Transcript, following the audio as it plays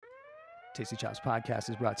Tasty Chops Podcast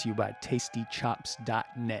is brought to you by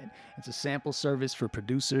tastychops.net. It's a sample service for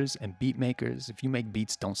producers and beat makers. If you make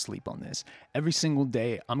beats, don't sleep on this. Every single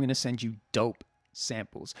day, I'm going to send you dope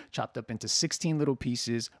samples chopped up into 16 little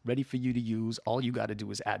pieces ready for you to use. All you got to do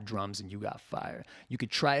is add drums and you got fire. You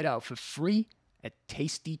could try it out for free at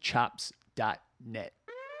tastychops.net.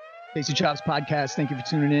 Tasty Chops Podcast, thank you for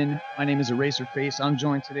tuning in. My name is Eraserface. I'm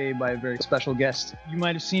joined today by a very special guest. You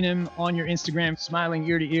might have seen him on your Instagram, smiling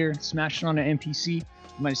ear to ear, smashing on an NPC. You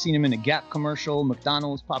might have seen him in a Gap commercial,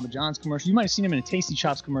 McDonald's, Papa John's commercial. You might have seen him in a Tasty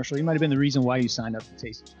Chops commercial. He might have been the reason why you signed up for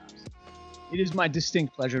Tasty Chops. It is my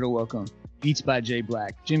distinct pleasure to welcome Beats by Jay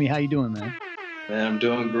Black. Jimmy, how you doing, man? Man, I'm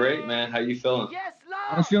doing great, man. How you feeling? Yes, Lord.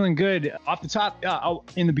 I'm feeling good. Off the top,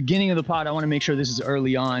 in the beginning of the pod, I want to make sure this is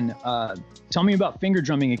early on. Tell me about Finger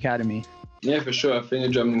Drumming Academy. Yeah, for sure. Finger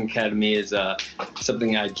Drumming Academy is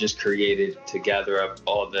something I just created to gather up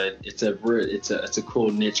all the. It's a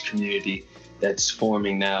cool niche community that's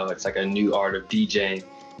forming now. It's like a new art of DJing,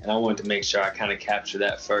 and I wanted to make sure I kind of capture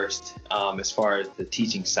that first, as far as the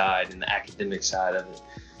teaching side and the academic side of it,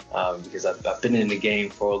 because I've been in the game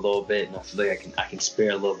for a little bit, and I feel like I can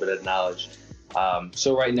spare a little bit of knowledge.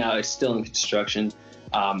 So right now it's still in construction.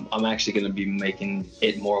 I'm actually going to be making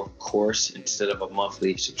it more of a course instead of a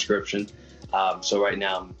monthly subscription. So right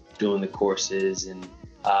now I'm doing the courses and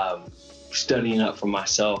studying up for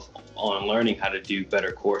myself on learning how to do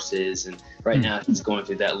better courses. And right now it's going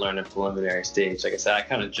through that learning preliminary stage. Like I said, I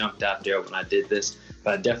kind of jumped out there when I did this,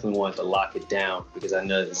 but I definitely wanted to lock it down because I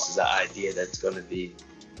know this is an idea that's going to be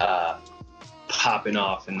popping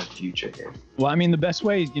off in the future here. Well, I mean, the best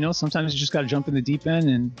way, sometimes you just got to jump in the deep end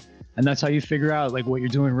and that's how you figure out like what you're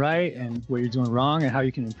doing right and what you're doing wrong and how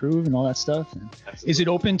you can improve and all that stuff. And is it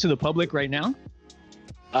open to the public right now?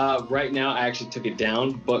 Right now, I actually took it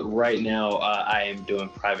down, but right now I am doing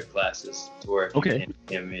private classes to where you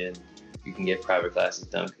can get private classes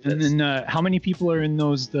done. And then how many people are in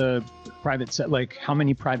the private set? Like how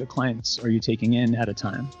many private clients are you taking in at a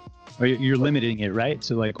time? Or you're limiting it, right?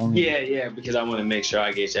 To like only. Yeah, because I want to make sure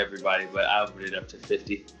I gauge everybody, but I'll put it up to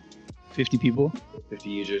 50. 50 people? 50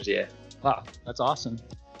 users, yeah. Wow, that's awesome.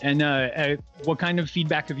 And what kind of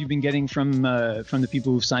feedback have you been getting from the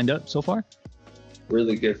people who've signed up so far?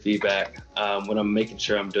 Really good feedback. What I'm making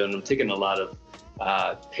sure I'm taking a lot of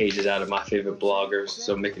pages out of my favorite bloggers,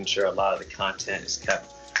 so making sure a lot of the content is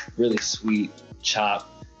kept really sweet, chopped.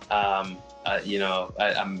 I'm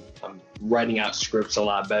writing out scripts a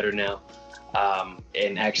lot better now,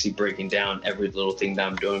 and actually breaking down every little thing that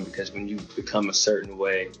I'm doing, because when you become a certain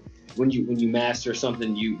way, when you master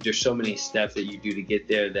something, there's so many steps that you do to get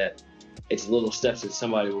there that it's little steps that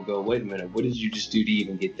somebody will go, wait a minute, what did you just do to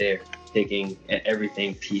even get there? Taking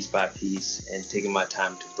everything piece by piece and taking my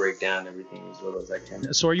time to break down everything as well as I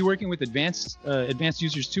can. So are you working with advanced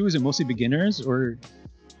users too? Is it mostly beginners or?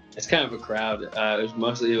 It's kind of a crowd.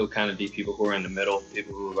 It'll kind of be people who are in the middle,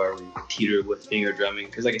 people who have already teetered with finger drumming.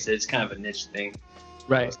 Because like I said, it's kind of a niche thing.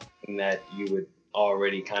 Right. Something that you would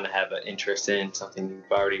already kind of have an interest in, something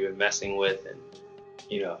you've already been messing with, and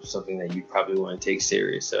something that you probably want to take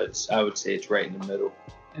serious. So I would say it's right in the middle.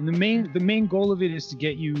 And the main goal of it is to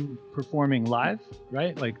get you performing live,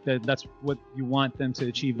 right? Like that's what you want them to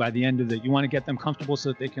achieve by the end of it. You want to get them comfortable so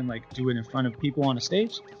that they can like do it in front of people on a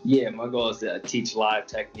stage. Yeah, my goal is to teach live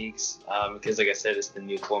techniques, because like I said, it's the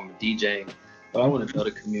new form of DJing. But I want to build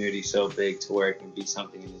a community so big to where it can be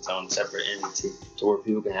something in its own separate entity, to where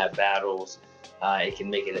people can have battles. It can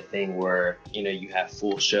make it a thing where you have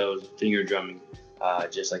full shows of finger drumming.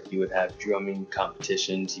 Just like you would have drumming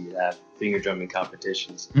competitions, you would have finger drumming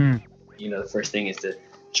competitions. The first thing is to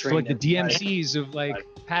train. So like the DMCs of like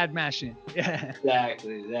pad mashing. Yeah.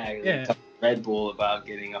 Exactly. Yeah. Talk Red Bull about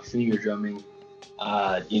getting a finger drumming,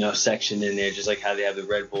 section in there, just like how they have the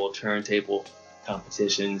Red Bull turntable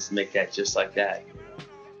competitions. Make that just like that.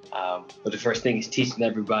 But the first thing is teaching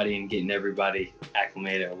everybody and getting everybody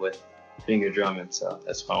acclimated with finger drumming. So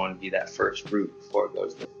that's why I want to be that first route before it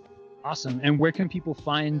goes there. Awesome. And where can people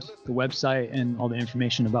find the website and all the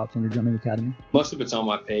information about Finger Drumming Academy? Most of it's on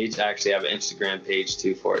my page. I actually have an Instagram page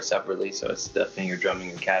too for it separately. So it's the Finger Drumming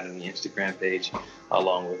Academy Instagram page,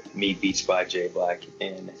 along with me, Beats by Jay Black.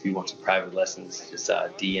 And if you want some private lessons, just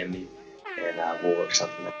DM me and we'll work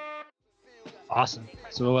something out. Awesome.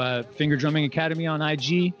 So Finger Drumming Academy on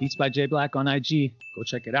IG, Beats by Jay Black on IG. Go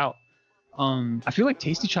check it out. I feel like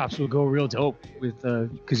Tasty Chops will go real dope with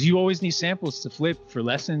because you always need samples to flip for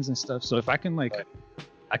lessons and stuff. So if I can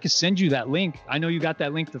I could send you that link. I know you got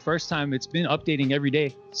that link the first time. It's been updating every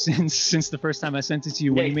day since the first time I sent it to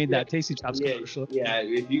you when you made that Tasty Chops commercial. Yeah,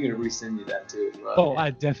 if you can resend me that too. Well, oh,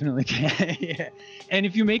 I definitely can. Yeah. And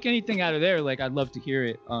if you make anything out of there, like I'd love to hear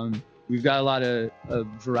it. We've got a lot of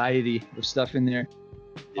variety of stuff in there.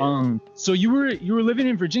 Yeah. So you were living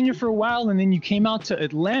in Virginia for a while, and then you came out to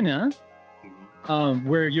Atlanta,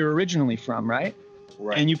 where you're originally from, right?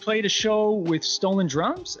 Right. And you played a show with Stolen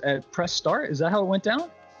Drums at Press Start. Is that how it went down?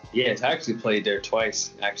 Yes, I actually played there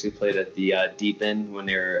twice. I actually played at the Deep End when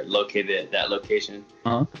they were located at that location.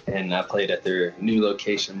 And I played at their new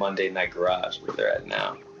location, Monday Night Garage, where they're at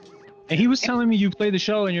now. And he was telling me you played the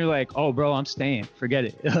show and you're like, oh, bro, I'm staying. Forget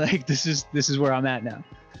it. Like, this is where I'm at now.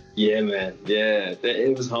 Yeah, man. Yeah,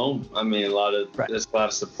 it was home. I mean, there's a lot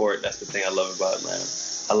of support. That's the thing I love about Atlanta.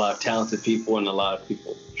 A lot of talented people and a lot of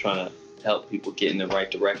people trying to help people get in the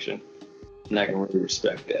right direction. And I can really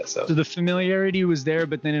respect that. So the familiarity was there,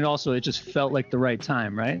 but then it just felt like the right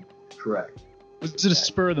time, right? Correct. Was it a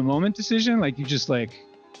spur of the moment decision? Like you just like,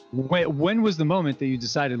 when was the moment that you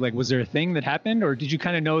decided, like, was there a thing that happened, or did you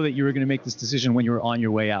kind of know that you were going to make this decision when you were on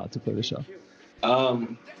your way out to play the show?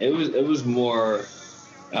 It was more,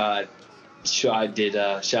 I did,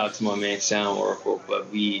 shout out to my man Sound Oracle, but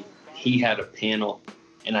he had a panel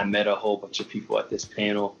and I met a whole bunch of people at this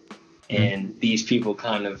panel, and these people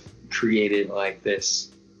kind of created like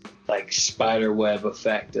this like spider web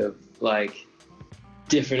effect of like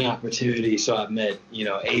different opportunities. So I met,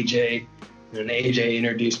 AJ, and AJ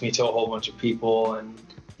introduced me to a whole bunch of people, and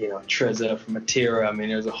Trezza from Atira. I mean,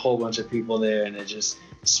 there's a whole bunch of people there, and it just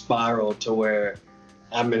spiraled to where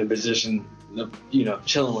I'm in a position of,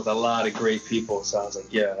 chilling with a lot of great people. So I was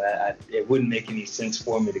like, yeah, it wouldn't make any sense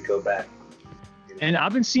for me to go back. And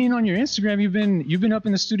I've been seeing on your Instagram, you've been up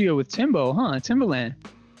in the studio with Timbo, huh? Timbaland.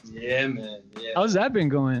 Yeah, man. Yeah. How's that been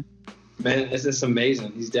going? Man, it's just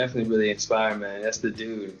amazing. He's definitely really inspired, man. That's the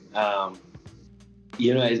dude.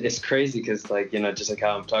 It's crazy because, like, just like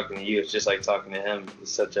how I'm talking to you, it's just like talking to him.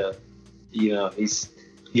 He's such a, he's,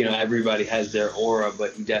 everybody has their aura,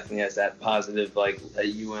 but he definitely has that positive, like, that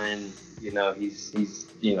UN, he's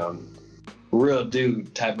real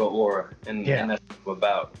dude type of aura, and that's what I'm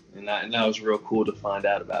about. And that was real cool to find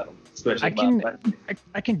out about him, especially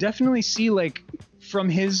I can definitely see, like, from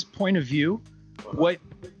his point of view, what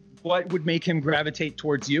would make him gravitate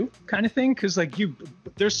towards you, kind of thing, because like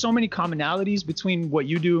there's so many commonalities between what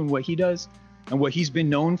you do and what he does and what he's been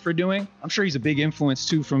known for doing. I'm sure he's a big influence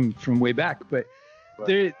too from way back, but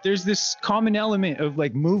there's this common element of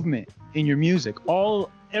like movement in your music.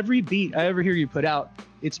 Every beat I ever hear you put out,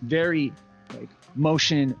 it's very like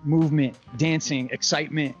motion, movement, dancing,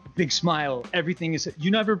 excitement, big smile. Everything is,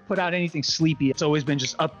 you never put out anything sleepy. It's always been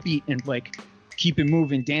just upbeat and like keep it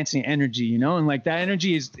moving, dancing energy, and like that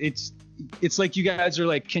energy is, it's like you guys are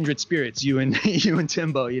like kindred spirits, you and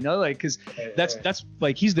Timbo, like, because that's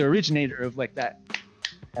like, he's the originator of like that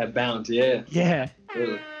bounce. Yeah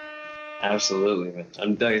really. Absolutely,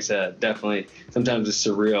 man. Like I said, definitely sometimes it's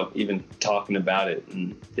surreal even talking about it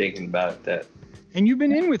and thinking about it. And you've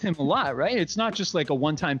been in with him a lot, right? It's not just like a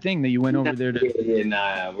one-time thing that you went over there to.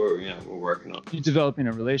 We're working on. You're developing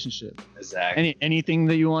a relationship. Exactly. Anything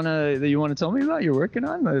that you wanna tell me about? You're working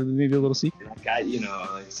on, maybe a little secret. Like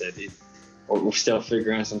I said, we're still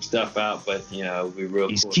figuring some stuff out, but it'd be real.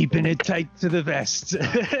 He's cool. Keeping it tight to the vest.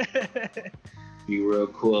 Be real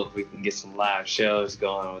cool if we can get some live shows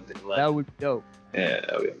going with the. That would be dope. Yeah,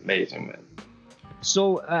 that would be amazing, man.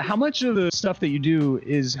 So how much of the stuff that you do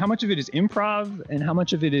how much of it is improv and how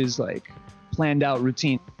much of it is like planned out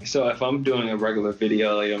routine? So if I'm doing a regular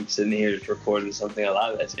video, like I'm sitting here just recording something, a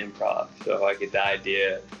lot of that's improv. So if I get the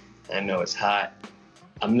idea, I know it's hot,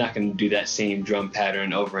 I'm not going to do that same drum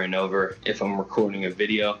pattern over and over. If I'm recording a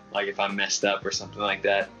video, like if I messed up or something like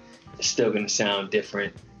that, it's still going to sound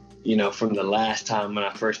different, from the last time when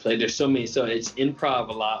I first played. There's so many, so it's improv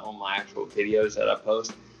a lot on my actual videos that I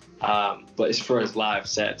post. But as far as live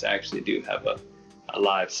sets, I actually do have a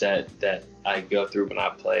live set that I go through when I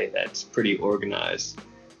play that's pretty organized.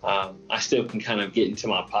 I still can kind of get into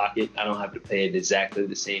my pocket. I don't have to play it exactly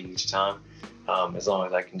the same each time. As long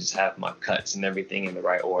as I can just have my cuts and everything in the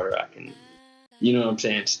right order, I can, what I'm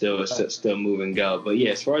saying, still move and go. But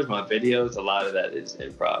yeah, as far as my videos, a lot of that is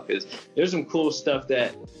improv, because there's some cool stuff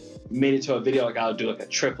that made it to a video. Like I'll do like a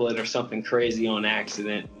triplet or something crazy on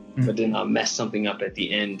accident, but then I'll mess something up at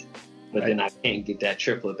the end, but then I can't get that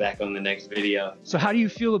triplet back on the next video. So how do you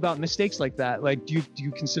feel about mistakes like that? Like, do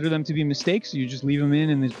you consider them to be mistakes? Or you just leave them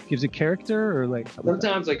in and it gives it character, or like?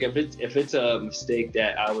 Sometimes, like if it's a mistake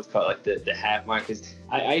that I would call like the half mark, because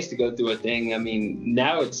I used to go through a thing. I mean,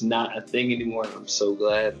 now it's not a thing anymore, and I'm so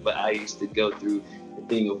glad. But I used to go through the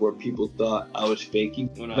thing of where people thought I was faking.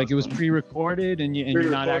 When Like it was pre-recorded, and you're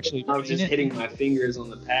not actually. I was just hitting my fingers on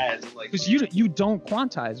the pads. Like, because you don't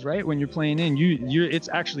quantize, right? When you're playing in, you're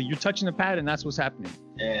touching the pad, and that's what's happening.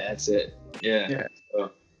 Yeah, that's it. Yeah.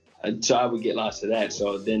 So I would get lost of that.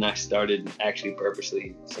 So then I started actually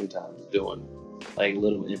purposely sometimes doing like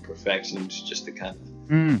little imperfections just to kind of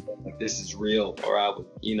like, this is real. Or I would,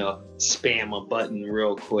 spam a button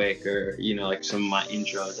real quick, or, like some of my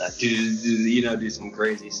intros, I do some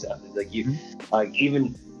crazy stuff. It's like like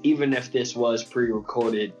even if this was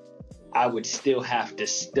pre-recorded, I would still have to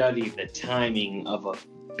study the timing of a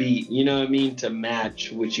beat, you know what I mean, to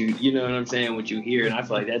match what you know what I'm saying, what you hear. And I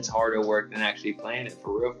feel like that's harder work than actually playing it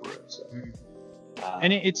for real. So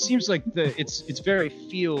and it seems like it's very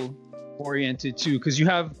feel oriented too, because you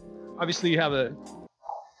have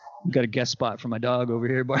got a guest spot for my dog over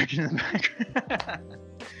here barking in the background.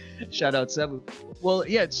 Shout out Sebu. Well,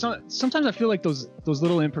 yeah, sometimes I feel like those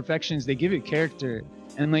little imperfections, they give it character.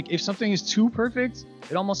 And like if something is too perfect,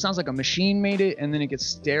 it almost sounds like a machine made it, and then it gets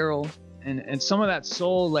sterile. And some of that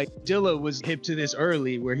soul, like Dilla was hip to this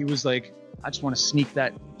early, where he was like, I just want to sneak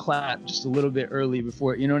that clap just a little bit early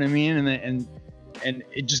before, you know what I mean? And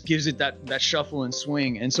it just gives it that shuffle and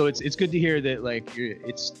swing. And so it's good to hear that like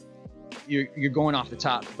you're going off the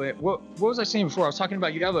top. But what was I saying before? I was talking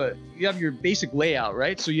about you have your basic layout,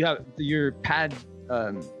 right? So you have your pad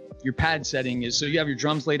setting is, so you have your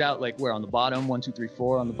drums laid out like where on the bottom, 1 2 3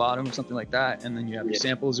 4 on the bottom or something like that, and then you have your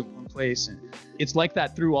samples in one place, and it's like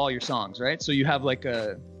that through all your songs, right? So you have like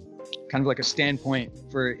a kind of like a standpoint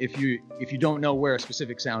for if you don't know where a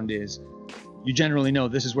specific sound is, you generally know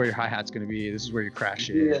this is where your hi-hat's going to be, this is where your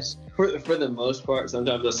crash is. For the most part,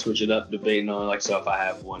 sometimes I'll switch it up debating on, like, so if I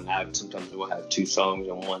have sometimes we'll have 2 songs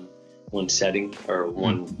on one setting or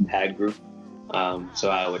one pad group,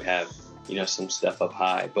 so I would have some stuff up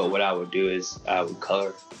high, but what I would do is I would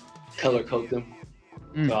color code them.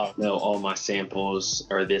 So I'll know all my samples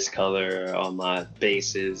are this color, all my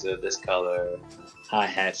basses are this color,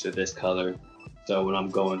 hi-hats are this color. So when I'm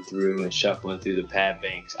going through and shuffling through the pad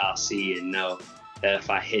banks, I'll see and know that if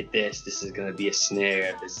I hit this is going to be a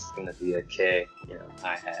snare, this is going to be a K,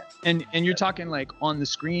 hi-hat. And you're talking like on the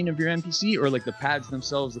screen of your MPC, or like the pads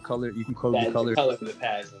themselves, the color, you can code the color? The color of the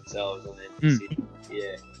pads themselves on the MPC,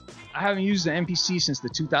 yeah. I haven't used the MPC since the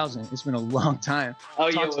 2000. It's been a long time. Oh,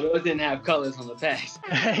 yeah, well, those didn't have colors on the pads.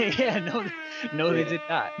 Yeah, no, they did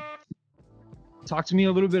not. Talk to me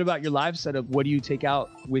a little bit about your live setup. What do you take out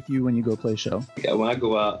with you when you go play a show? Yeah, when I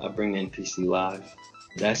go out, I bring the MPC live.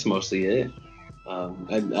 That's mostly it.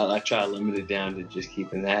 I try to limit it down to just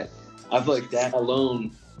keeping that. I feel like that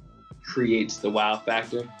alone creates the wow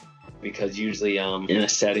factor, because usually in a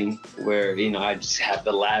setting where, I just have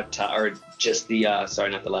the laptop, or just the,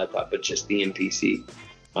 not the laptop, but just the MPC.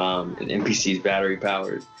 And MPC is battery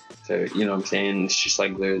powered. So, you know what I'm saying? It's just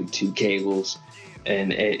like literally 2 cables.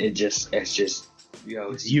 And it's just, it's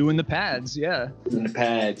you and the pads, yeah. And the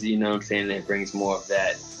pads, you know what I'm saying? It brings more of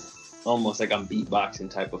that, almost like I'm beatboxing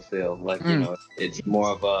type of feel. Like, it's more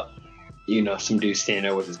of a, some dude standing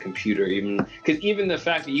there with his computer, because even the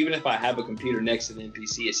fact that even if I have a computer next to the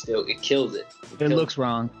MPC, it kills it. It looks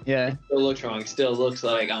wrong, yeah. It still looks wrong. It still looks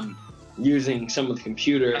like I'm using some of the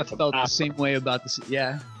computer. I felt the same way about this,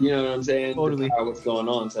 yeah. You know what I'm saying? Totally. To power what's going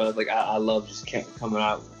on. So it's like, I love just coming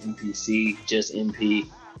out with MPC, just MP.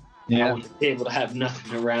 Yeah. I want to be able to have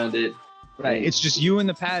nothing around it. Right. It's just you and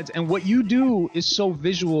the pads. And what you do is so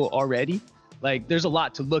visual already. Like, there's a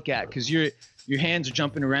lot to look at, because your hands are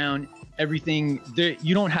jumping around. Everything there,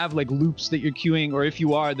 you don't have like loops that you're cueing, or if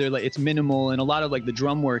you are, they're like, it's minimal, and a lot of like the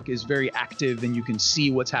drum work is very active, and you can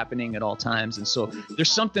see what's happening at all times. And so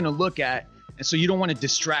there's something to look at, and so you don't want to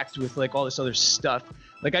distract with like all this other stuff.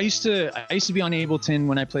 Like I used to be on Ableton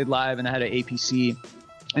when I played live, and I had an APC,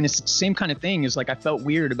 and it's the same kind of thing. Is like I felt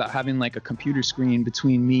weird about having like a computer screen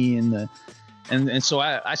between me and the and so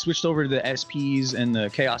I switched over to the SPs and the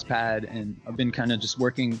Chaos Pad, and I've been kind of just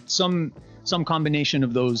working some combination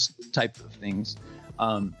of those type of things,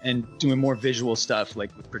 and doing more visual stuff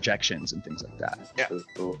like with projections and things like that. Yeah.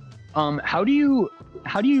 Cool. How do you,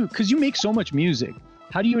 because you make so much music,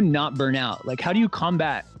 how do you not burn out? Like, how do you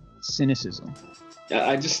combat cynicism?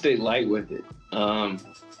 I just stay light with it. I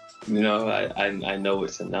know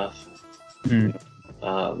it's enough.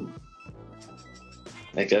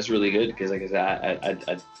 Like that's really good, because like I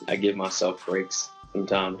said, I give myself breaks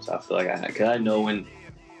sometimes. I feel like because I know when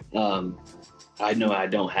I know I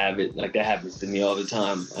don't have it. Like that happens to me all the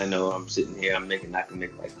time. I know I'm sitting here, I can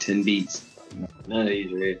make like 10 beats. None of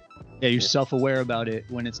these are it. Yeah, you're self-aware about it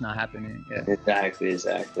when it's not happening. Yeah.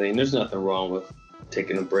 Exactly. And there's nothing wrong with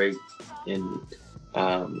taking a break and,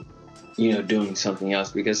 doing something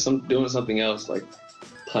else, because doing something else like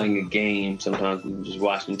playing a game, sometimes you're just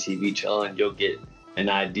watching TV chilling, you'll get an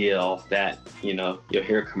idea off that, you'll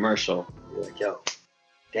hear a commercial. You're like, yo,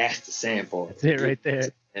 that's the sample. That's it right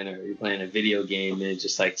there. And you're playing a video game and it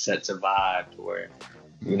just like sets a vibe to where,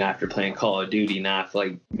 after playing Call of Duty, now I feel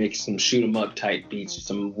like make some shoot 'em up type beats,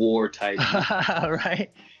 some war type beats. Right.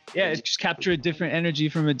 Yeah, it just capture a different energy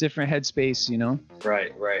from a different headspace,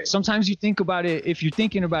 Right. Sometimes you think about it, if you're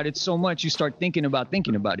thinking about it so much, you start thinking about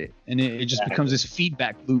it. And it just becomes this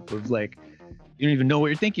feedback loop of like, you don't even know what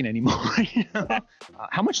you're thinking anymore.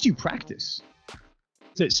 How much do you practice?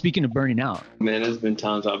 So, speaking of burning out. Man, there's been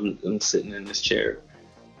times I'm sitting in this chair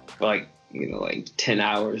for like 10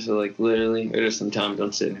 hours, or like literally, or there's sometimes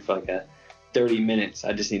I'm sitting for like 30 minutes.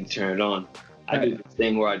 I just need to turn it on. I do this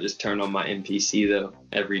thing where I just turn on my MPC though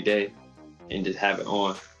every day and just have it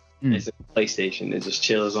on. It's a PlayStation. It just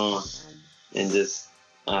chills on, and just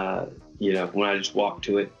when I just walk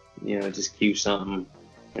to it, just cue something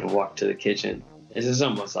and walk to the kitchen. It's just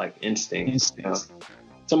almost like instinct.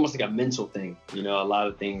 It's almost like a mental thing. A lot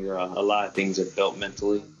of things are built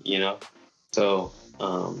mentally. So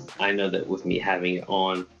I know that with me having it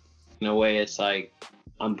on, in a way, it's like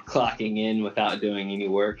I'm clocking in without doing any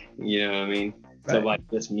work. You know what I mean? Right. So like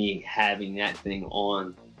just me having that thing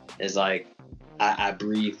on is like I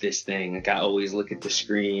breathe this thing. Like I always look at the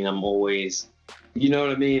screen. I'm always, you know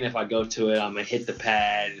what I mean? If I go to it, I'm gonna hit the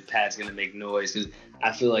pad. The pad's gonna make noise, because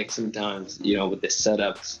I feel like sometimes with the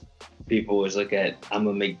setups, people always look at, I'm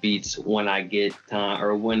gonna make beats when I get time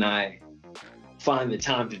or when I find the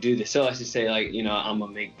time to do this. So let's just say like, I'm gonna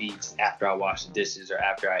make beats after I wash the dishes or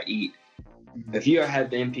after I eat. If you have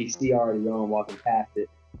the MPC already on, walking past it,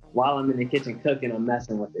 while I'm in the kitchen cooking, I'm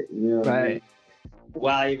messing with it. You know what I mean?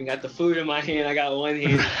 While I even got the food in my hand, I got one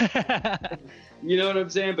hand. You know what I'm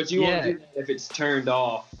saying? But you won't do that if it's turned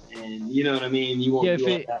off, and you know what I mean? You won't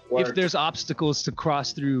do that work. If there's obstacles to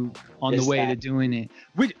cross through on the way to doing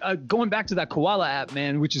it. Going back to that Koala app,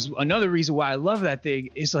 man, which is another reason why I love that thing,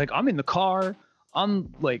 is like I'm in the car,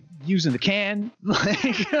 I'm like using the can,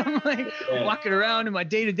 I'm walking around in my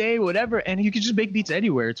day-to-day, whatever, and you can just make beats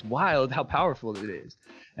anywhere. It's wild how powerful it is.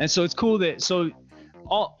 And so it's cool that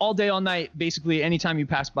all day, all night, basically anytime you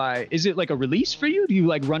pass by, is it like a release for you? Do you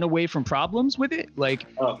like run away from problems with it? Like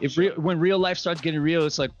when real life starts getting real,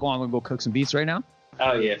 it's like, I'm gonna go cook some beats right now.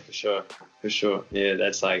 Oh yeah, for sure. Yeah,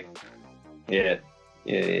 that's like, yeah.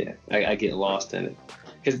 I get lost in it,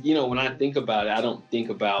 because when I think about it, I don't think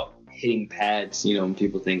about hitting pads. When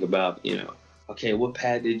people think about, okay, what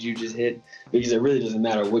pad did you just hit? Because it really doesn't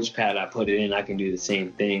matter which pad I put it in. I can do the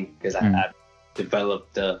same thing, because I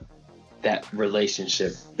developed that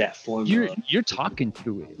relationship, that formula. You're talking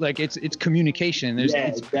through it, like it's communication.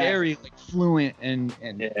 It's very like fluent, and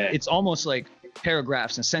it's almost like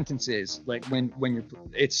paragraphs and sentences. Like when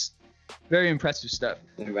it's very impressive stuff.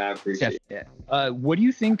 I appreciate it. Yeah. What do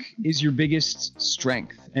you think is your biggest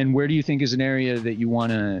strength, and where do you think is an area that you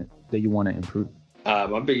wanna improve?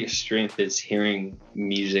 My biggest strength is hearing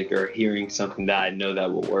music or hearing something that I know that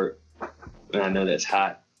will work, and I know that's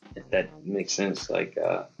hot. If that makes sense. Like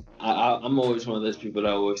I'm always one of those people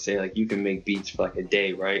that always say like, you can make beats for like a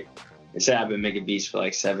day, right? And say I've been making beats for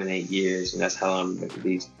like 7-8 years, and that's how long I'm making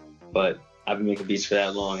beats. But I've been making beats for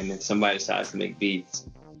that long, and then somebody decides to make beats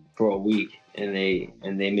for a week, and they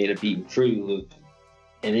made a beat in Fruity Loops,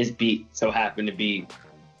 and this beat so happened to be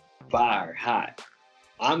fire hot.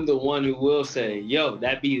 I'm the one who will say, yo,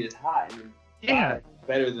 that beat is hot. And it's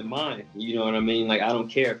better than mine. You know what I mean? Like, I don't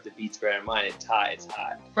care if the beat's better than mine. It's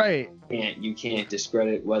hot. Right. You can't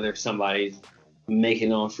discredit whether somebody's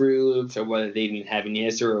making on Fruity Loops or whether they didn't have an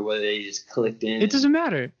answer or whether they just clicked in. It doesn't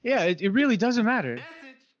matter. Yeah, it really doesn't matter.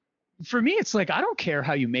 For me, it's like, I don't care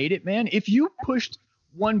how you made it, man. If you pushed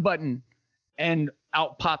one button and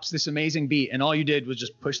out pops this amazing beat, and all you did was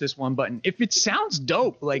just push this one button, if it sounds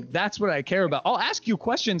dope, like, that's what I care about. I'll ask you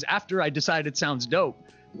questions after I decide it sounds dope.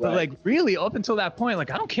 Right. But like, really, up until that point, like,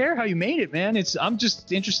 I don't care how you made it, man. I'm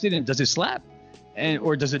just interested in, does it slap,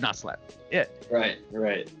 or does it not slap? Yeah. Right.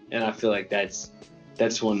 And I feel like that's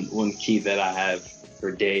one key that I have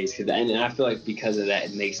for days, and I feel like because of that,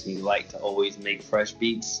 it makes me like to always make fresh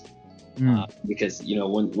beats. Because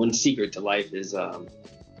one secret to life is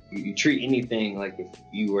you treat anything like if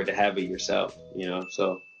you were to have it yourself.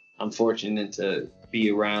 So I'm fortunate to be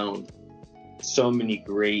around so many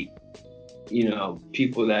great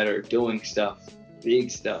people that are doing stuff,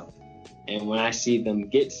 big stuff, and when I see them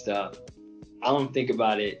get stuff, I don't think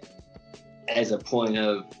about it as a point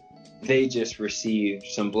of they just received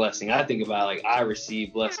some blessing. I think about like I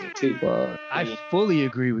received blessing too. Well, I fully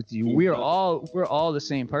agree with you. We're all the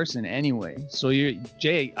same person anyway. So you're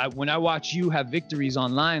Jay. When I watch you have victories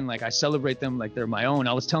online, like I celebrate them like they're my own.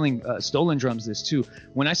 I was telling Stolen Drums this too.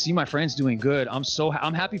 When I see my friends doing good,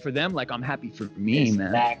 I'm happy for them. Like I'm happy for me, man.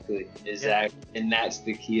 Exactly. Yeah. And that's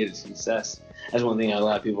the key to success. That's one thing a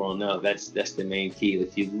lot of people don't know. That's the main key.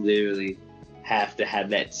 Like you literally have to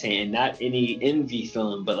have that same, not any envy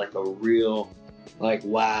feeling, but like a real, like,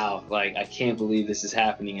 wow, like I can't believe this is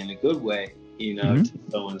happening in a good way, you know, to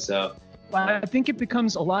so and so. But I think it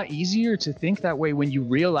becomes a lot easier to think that way when you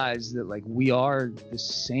realize that like we are the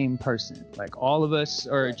same person. Like all of us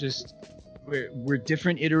are just we're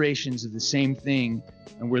different iterations of the same thing,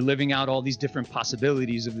 and we're living out all these different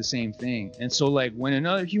possibilities of the same thing. And so like when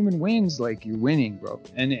another human wins, like you're winning, bro.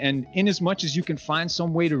 And in as much as you can find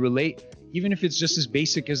some way to relate, even if it's just as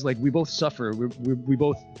basic as like we both suffer, we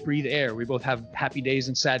both breathe air, we both have happy days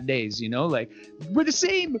and sad days, you know, like we're the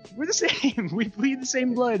same, we bleed the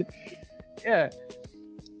same blood. Yeah.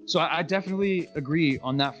 So I definitely agree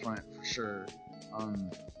on that front for sure.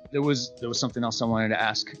 There was something else I wanted to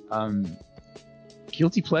ask.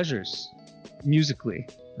 Guilty pleasures musically.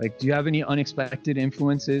 Like, do you have any unexpected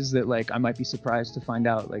influences that like I might be surprised to find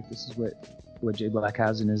out like this is what Jay Black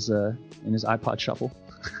has in his iPod shuffle?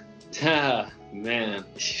 Man,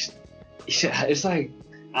 it's like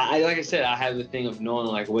I said, I have the thing of knowing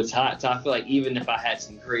like what's hot. So I feel like even if I had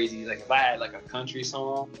some crazy, like if I had like a country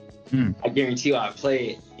song, I guarantee you I'd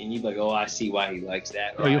play it and you'd be like, oh, I see why he likes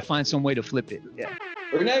that. Or you'll find some way to flip it. Yeah.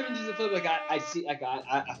 Or not even just a flip. Like I see, like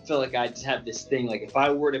I feel like I just have this thing. Like if I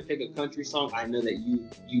were to pick a country song, I know that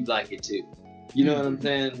you'd like it too. You know what I'm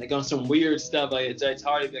saying? Like on some weird stuff, like it's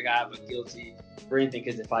hard to be like I have a guilty for anything,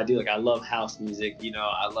 because if I do, like I love house music, you know,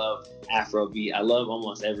 I love Afrobeat, I love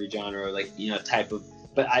almost every genre, like, you know, type of,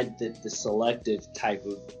 but the selective type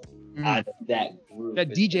of that group. That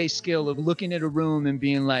DJ skill of looking at a room and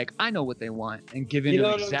being like, I know what they want, and giving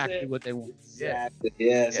them exactly what they want. Exactly.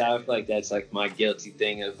 Yeah. So I feel like that's like my guilty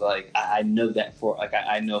thing of like, I know that for, like,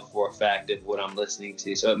 I know for a fact of what I'm listening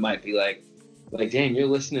to. So it might be like, damn, you're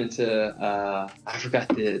listening to, I forgot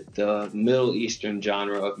the Middle Eastern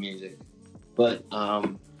genre of music. But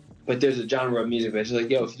there's a genre of music that's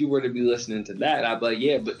like, yo, if you were to be listening to that, I'd be like,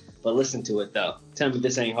 yeah, but listen to it though. Tell me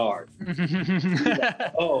this ain't hard.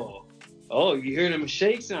 Like, oh, you hear them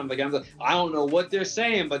shakes? And I'm like, I don't know what they're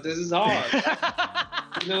saying, but this is hard.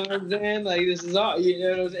 You know what I'm saying? Like, this is hard. You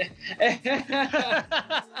know what I'm saying?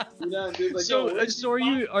 You know, dude, like, so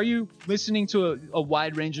are you listening to a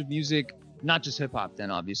wide range of music? Not just hip hop, then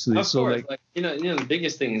obviously. Of course, like you know, the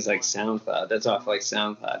biggest thing is like SoundCloud. That's why I feel like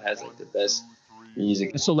SoundCloud has like the best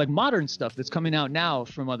music. So like modern stuff that's coming out now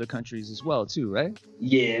from other countries as well, too, right?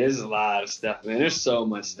 Yeah, there's a lot of stuff, man. There's so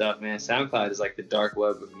much stuff, man. SoundCloud is like the dark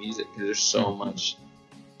web of music because there's so much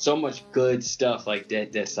good stuff like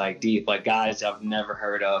that. That's like deep, like guys I've never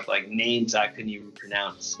heard of, like names I couldn't even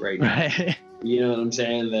pronounce right now. Right. You know what I'm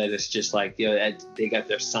saying? That it's just like, you know, they got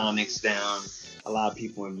their sonics down. A lot of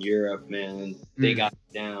people in Europe, man, they got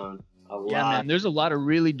down a lot. Yeah, man, there's a lot of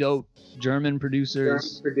really dope German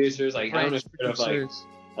producers. Like I don't know,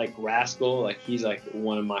 like Rascal, like he's like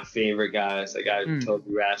one of my favorite guys. Like I told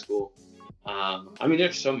you, Rascal. I mean,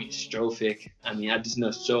 there's so many Strophic. I mean, I just know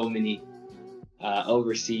so many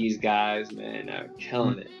overseas guys, man, are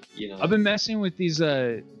killing it. You know, I've been messing with these.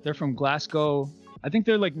 They're from Glasgow. I think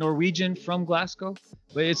they're like Norwegian from Glasgow,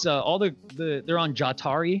 but it's they're on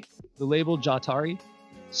Jatari, the label Jatari.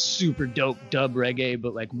 Super dope dub reggae,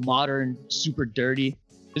 but like modern, super dirty.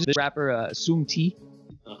 There's this rapper Sum T.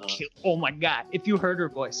 Oh my god! If you heard her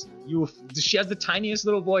voice, she has the tiniest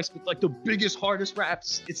little voice, but like the biggest, hardest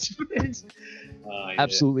raps. It's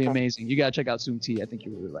absolutely amazing. You gotta check out Sum T. I think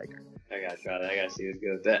you really like her. I gotta try that. I gotta see what's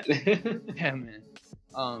good with that. Yeah, man.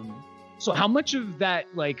 So how much of that,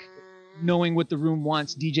 like, knowing what the room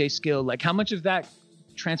wants, DJ skill, like how much of that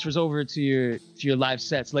transfers over to your live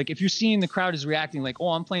sets? Like if you're seeing the crowd is reacting like, oh,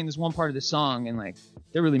 I'm playing this one part of the song and like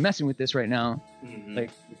they're really messing with this right now,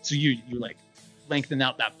 like so you like lengthen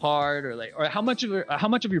out that part, or how much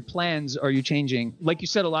of your plans are you changing? Like you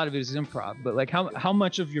said, a lot of it is improv, but like how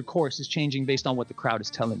much of your course is changing based on what the crowd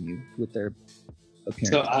is telling you with their appearance?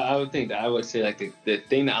 So I would say like the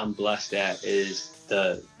thing that I'm blessed at is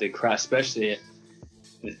the crowd, especially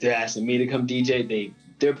if they're asking me to come DJ,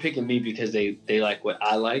 they're picking me because they like what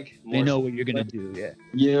I like. They know what you're gonna do, yeah.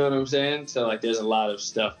 You know what I'm saying? So like, there's a lot of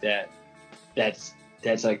stuff that's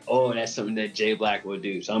like, oh, that's something that Jay Black would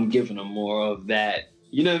do. So I'm giving them more of that.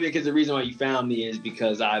 You know, because the reason why you found me is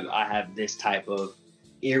because I have this type of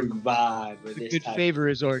eerie vibe or The this good type favor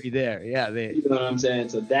is already there. Yeah, you know what I'm saying?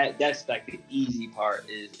 So that's like the easy part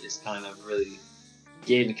is kind of really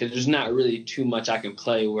getting, because there's not really too much I can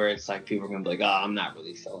play where it's like people are gonna be like, oh, I'm not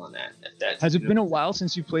really feeling that. If that's, has it been a while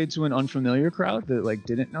since you played to an unfamiliar crowd that like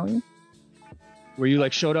didn't know you? Where you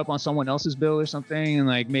like showed up on someone else's bill or something, and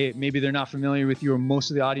like maybe they're not familiar with you, or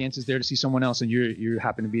most of the audience is there to see someone else, and you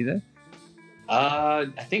happen to be there? I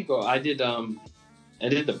think I did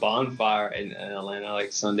the bonfire in Atlanta,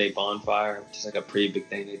 like Sunday bonfire, which is like a pretty big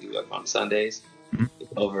thing they do like on Sundays. Mhm.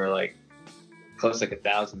 Over like close to like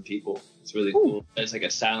 1,000 people. It's really cool. It's like a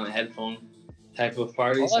silent headphone type of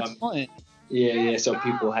party. Oh, So that's fun. yeah. So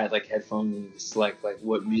people had like headphones and select like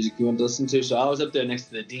what music you want to listen to. So I was up there next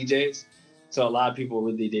to the DJs. So a lot of people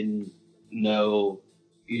really didn't know,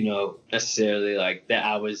 necessarily like that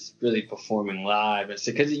I was really performing live. It's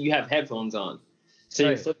because you have headphones on. So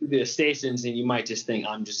you flip through the stations and you might just think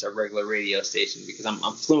I'm just a regular radio station because I'm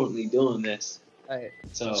fluently doing this. Right.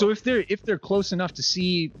 So So if they're close enough to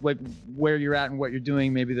see like where you're at and what you're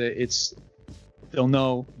doing, maybe they'll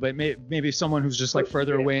know. But maybe someone who's just like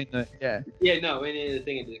further away in the yeah, no, and then the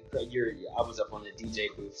thing is, I was up on the DJ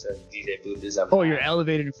booth, so the DJ booth is up. Oh, you're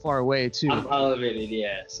elevated and far away too. I'm elevated,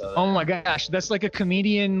 yeah. So. Oh my gosh, that's like a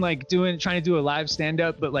comedian like trying to do a live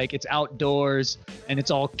stand-up, but like it's outdoors and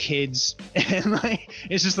it's all kids and like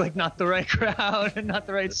it's just like not the right crowd and not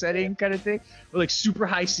the right setting kind of thing, or like super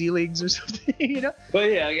high ceilings or something, you know?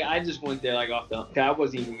 But yeah, I just went there like off the. I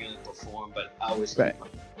wasn't even gonna perform, but I was. Right.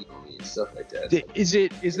 And stuff like that.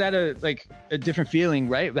 Is that a different feeling,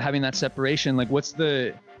 right? Having that separation, like what's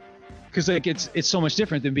the, because like it's so much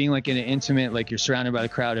different than being like in an intimate, like you're surrounded by the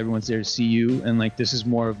crowd, everyone's there to see you, and like this is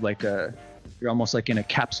more of like you're almost like in a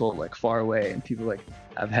capsule, like far away, and people like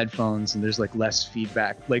have headphones and there's like less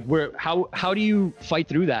feedback. Like how do you fight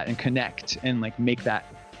through that and connect and like make that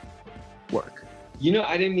work?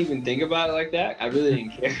 I didn't even think about it like that. I really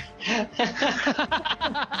didn't care.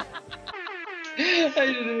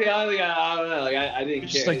 I don't know. Like I didn't care.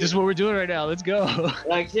 Just like, this is what we're doing right now. Let's go.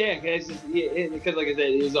 Like because like I said,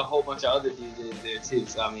 there's a whole bunch of other DJs there too.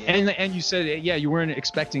 So I mean. And you said you weren't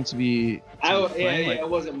expecting to be. It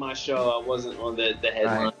wasn't my show. I wasn't on the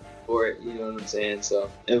headline for it. You know what I'm saying? So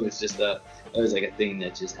it was just it was like a thing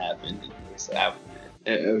that just happened. So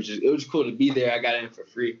it was cool to be there. I got in for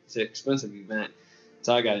free. It's an expensive event,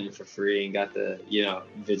 so I got in for free and got to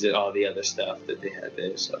visit all the other stuff that they had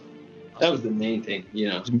there. So. That was the main thing,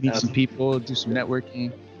 To meet some people, do some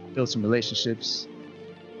networking, build some relationships.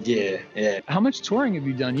 Yeah. How much touring have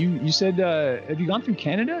you done? You said, have you gone through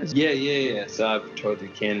Canada? Yeah. So I've toured through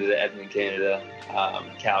Canada, Edmonton, Canada,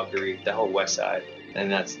 Calgary, the whole west side.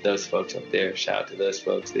 And that's those folks up there. Shout out to those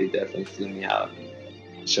folks. They definitely flew me out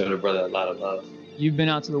and showed a brother a lot of love. You've been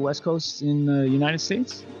out to the West Coast in the United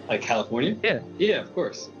States? Like California? Yeah. Yeah, of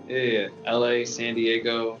course. Yeah. LA, San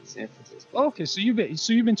Diego, San Francisco. Okay, so you've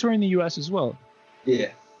been touring the U.S. as well.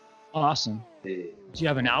 Yeah. Awesome. Yeah. Do you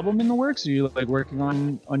have an album in the works? Are you like working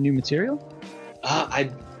on new material?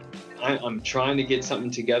 I'm trying to get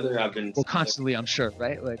something together. I've been constantly, I'm sure,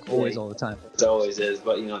 right? Like always, all the time. It always is,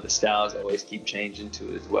 but the styles always keep changing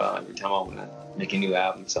too as well. Every time I want to make a new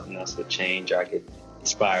album, something else would change, or I get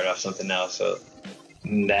inspired off something else. So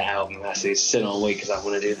that album has to sit on wait because I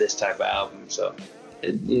want to do this type of album. So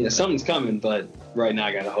something's coming, but right now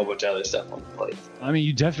I got a whole bunch of other stuff on the plate. I mean,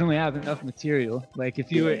 you definitely have enough material. Like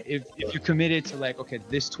if you're committed to like, okay,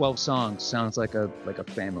 this 12 songs sounds like a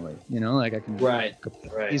family, like I can right.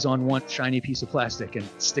 These on one shiny piece of plastic and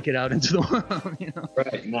stick it out into the world,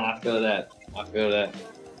 Right. Nah, I feel that.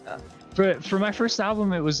 For my first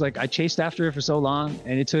album, it was like I chased after it for so long,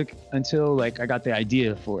 and it took until like I got the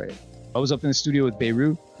idea for it. I was up in the studio with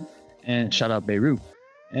Beirut, and shout out Beirut.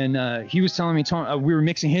 And he was telling me, Tony, we were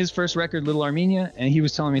mixing his first record, Little Armenia, and he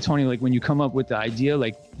was telling me, Tony, like when you come up with the idea,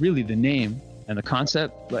 like really the name and the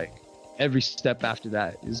concept, like every step after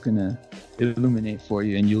that is gonna illuminate for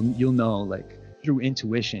you, and you'll know, like through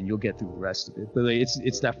intuition, you'll get through the rest of it. But like,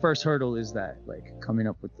 it's that first hurdle is that like coming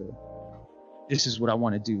up with this is what I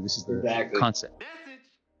want to do. This is the concept.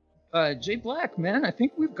 Jay Black, man, I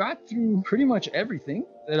think we've got through pretty much everything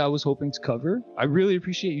that I was hoping to cover. I really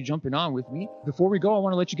appreciate you jumping on with me. Before we go, I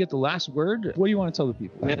want to let you get the last word. What do you want to tell the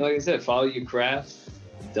people? Man, like I said, follow your craft.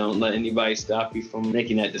 Don't let anybody stop you from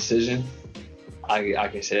making that decision. I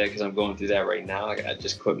can say that because I'm going through that right now. Like I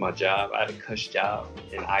just quit my job. I had a cush job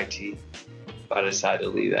in IT. But I decided to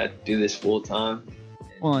leave that, do this full time.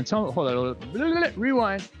 Hold on,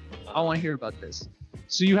 rewind. I want to hear about this.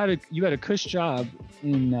 So you had a cush job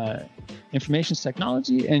in information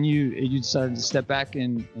technology, and you decided to step back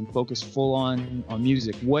and focus full on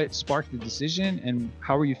music. What sparked the decision, and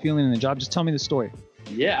how were you feeling in the job? Just tell me the story.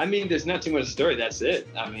 Yeah, I mean, there's not too much story. That's it.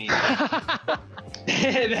 I mean,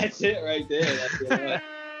 that's it right there. That's it.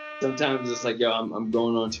 Sometimes it's like, yo, I'm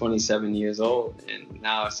going on 27 years old, and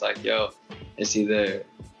now it's like, yo, it's either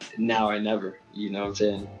now or never. You know what I'm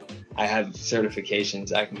saying? I have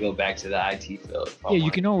certifications. I can go back to the IT field. Yeah,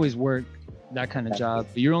 you can always work that kind of job,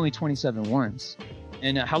 but you're only 27 once.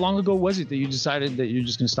 And how long ago was it that you decided that you're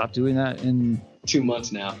just going to stop doing that? In 2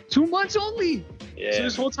 months now. 2 months only? Yeah. So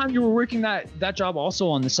this whole time you were working that job also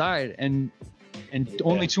on the side, and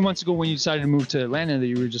only 2 months ago when you decided to move to Atlanta that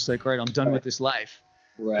you were just like, right, I'm done with this life.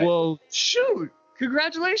 Right. Well, shoot.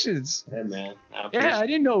 Congratulations. Yeah, man. Yeah, I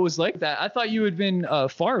didn't know it was like that. I thought you had been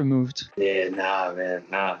far removed. Yeah, nah, man,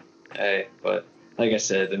 nah. Hey, but like I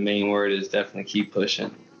said, the main word is definitely keep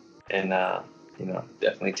pushing, and you know,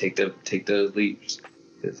 definitely take those leaps,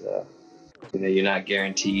 because you know, you're not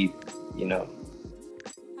guaranteed, you know,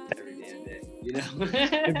 every damn day, you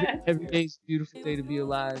know. Every day's a beautiful day to be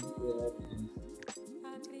alive.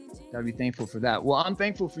 Gotta be thankful for that. Well, I'm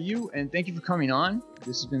thankful for you, and thank you for coming on.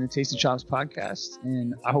 This has been the Tasty Chops podcast,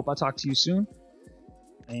 and I hope I talk to you soon.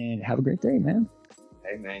 And have a great day, man.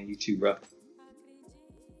 Hey, man, you too, bro.